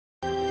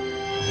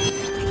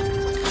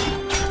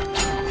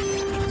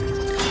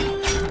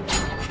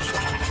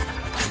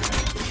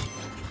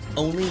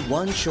Only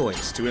one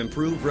choice to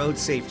improve road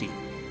safety.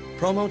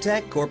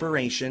 Promotech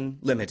Corporation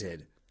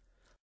Limited.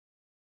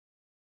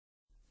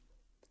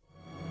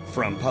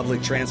 From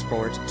public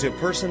transport to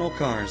personal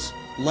cars,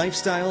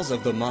 lifestyles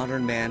of the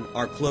modern man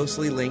are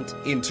closely linked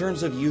in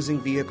terms of using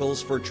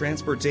vehicles for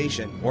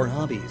transportation or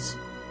hobbies.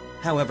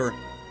 However,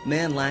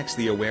 man lacks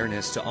the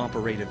awareness to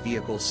operate a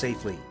vehicle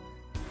safely.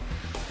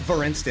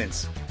 For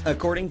instance,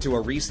 according to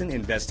a recent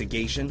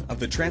investigation of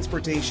the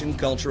Transportation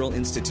Cultural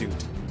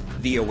Institute,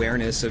 the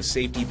awareness of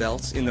safety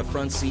belts in the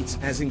front seats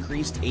has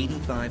increased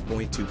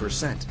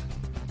 85.2%.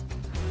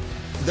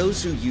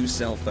 Those who use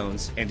cell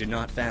phones and do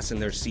not fasten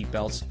their seat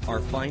belts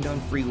are fined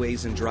on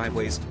freeways and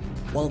driveways,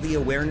 while the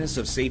awareness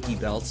of safety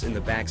belts in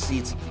the back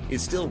seats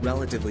is still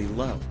relatively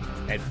low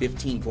at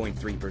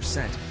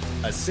 15.3%,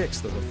 a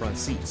sixth of the front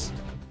seats.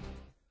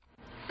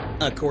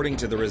 According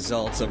to the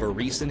results of a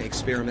recent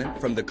experiment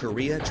from the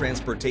Korea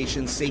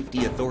Transportation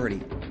Safety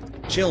Authority,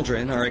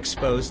 children are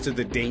exposed to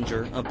the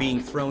danger of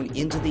being thrown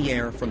into the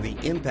air from the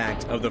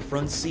impact of the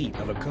front seat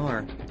of a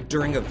car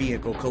during a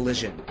vehicle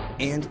collision,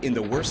 and in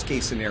the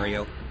worst-case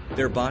scenario,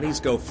 their bodies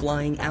go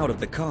flying out of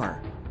the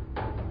car.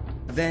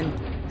 Then,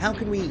 how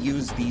can we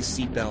use these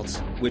seat belts,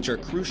 which are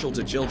crucial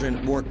to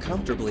children, more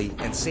comfortably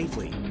and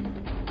safely?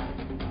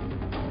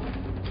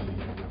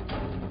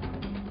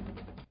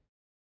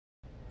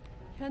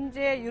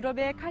 현재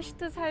유럽의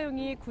카시트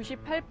사용이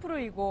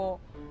 98%이고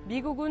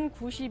미국은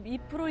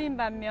 92%인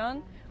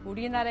반면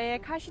우리나라의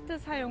카시트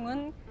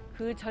사용은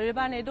그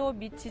절반에도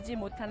미치지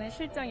못하는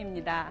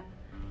실정입니다.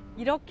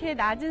 이렇게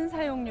낮은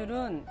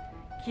사용률은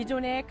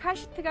기존의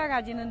카시트가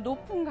가지는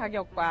높은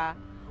가격과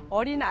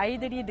어린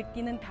아이들이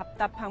느끼는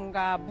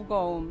답답함과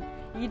무거움,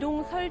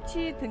 이동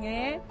설치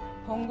등의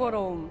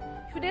번거로움,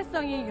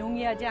 휴대성이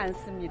용이하지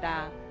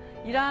않습니다.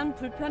 이러한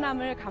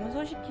불편함을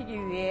감소시키기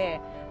위해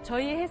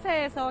저희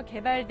회사에서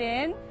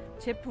개발된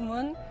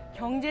제품은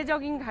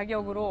경제적인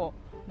가격으로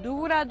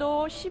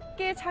누구라도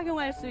쉽게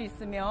착용할 수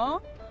있으며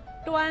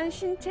또한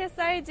신체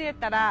사이즈에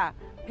따라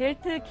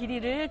벨트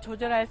길이를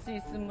조절할 수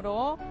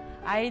있으므로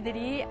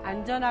아이들이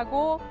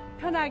안전하고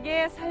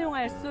편하게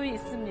사용할 수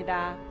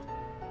있습니다.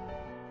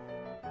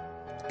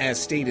 As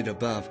stated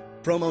above,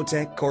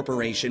 Promotech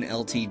Corporation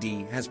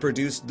Ltd. has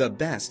produced the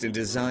best in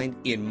design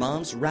in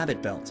Mom's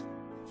Rabbit Belt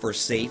for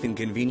safe and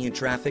convenient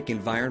traffic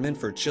environment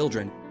for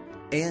children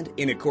and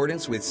in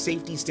accordance with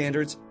safety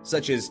standards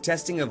such as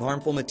testing of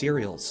harmful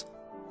materials,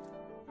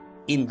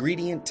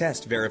 ingredient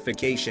test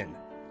verification,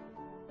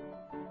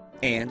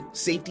 and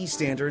safety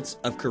standards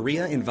of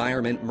Korea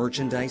Environment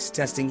Merchandise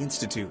Testing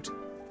Institute.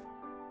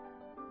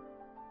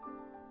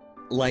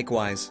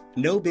 Likewise,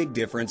 no big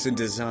difference in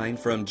design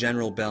from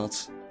general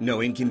belts,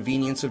 no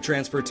inconvenience of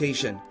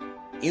transportation,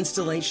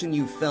 installation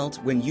you felt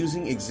when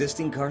using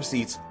existing car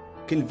seats,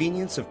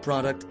 convenience of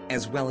product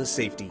as well as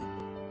safety.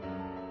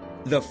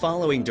 The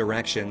following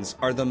directions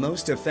are the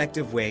most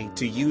effective way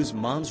to use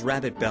Mom's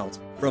Rabbit Belt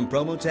from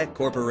Promotech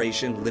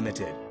Corporation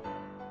Limited.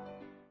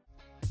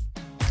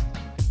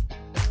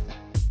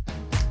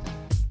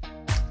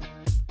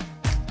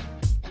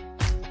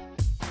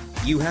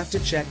 You have to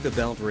check the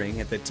belt ring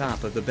at the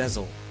top of the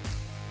bezel.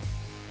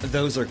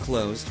 Those are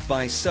closed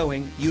by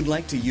sewing you'd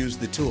like to use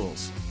the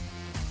tools,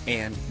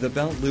 and the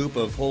belt loop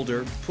of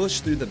holder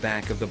pushed through the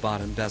back of the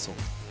bottom bezel.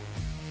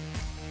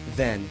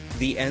 Then,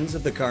 the ends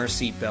of the car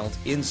seat belt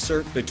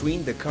insert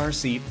between the car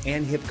seat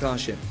and hip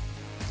cushion,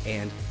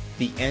 and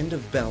the end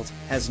of belt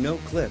has no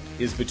clip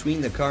is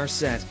between the car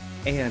set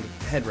and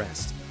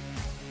headrest.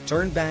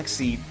 Turn back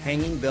seat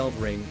hanging belt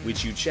ring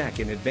which you check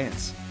in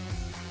advance.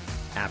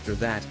 After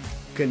that,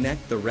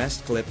 connect the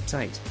rest clip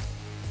tight.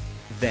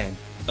 Then,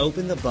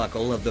 open the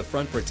buckle of the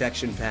front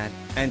protection pad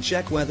and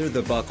check whether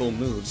the buckle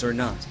moves or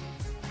not.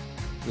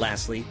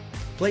 Lastly,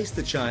 place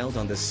the child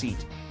on the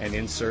seat and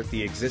insert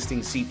the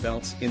existing seat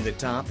belts in the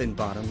top and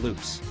bottom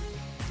loops.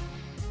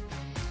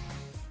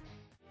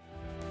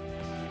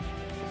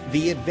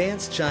 The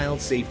Advanced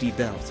Child Safety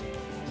Belt,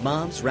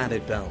 Mom's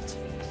Rabbit Belt.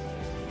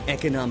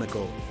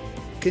 Economical,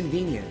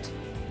 convenient,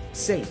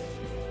 safe.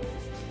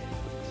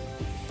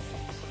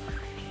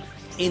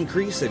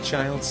 Increase a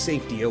child's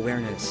safety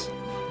awareness.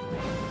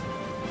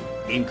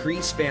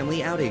 Increase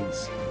family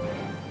outings.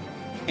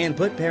 And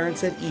put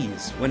parents at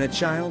ease when a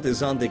child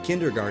is on the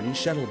kindergarten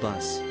shuttle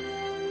bus.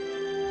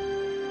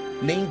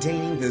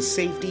 Maintaining the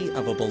safety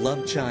of a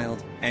beloved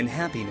child and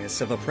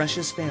happiness of a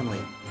precious family.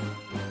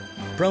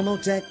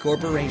 Promotech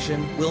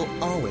Corporation will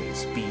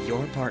always be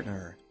your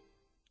partner.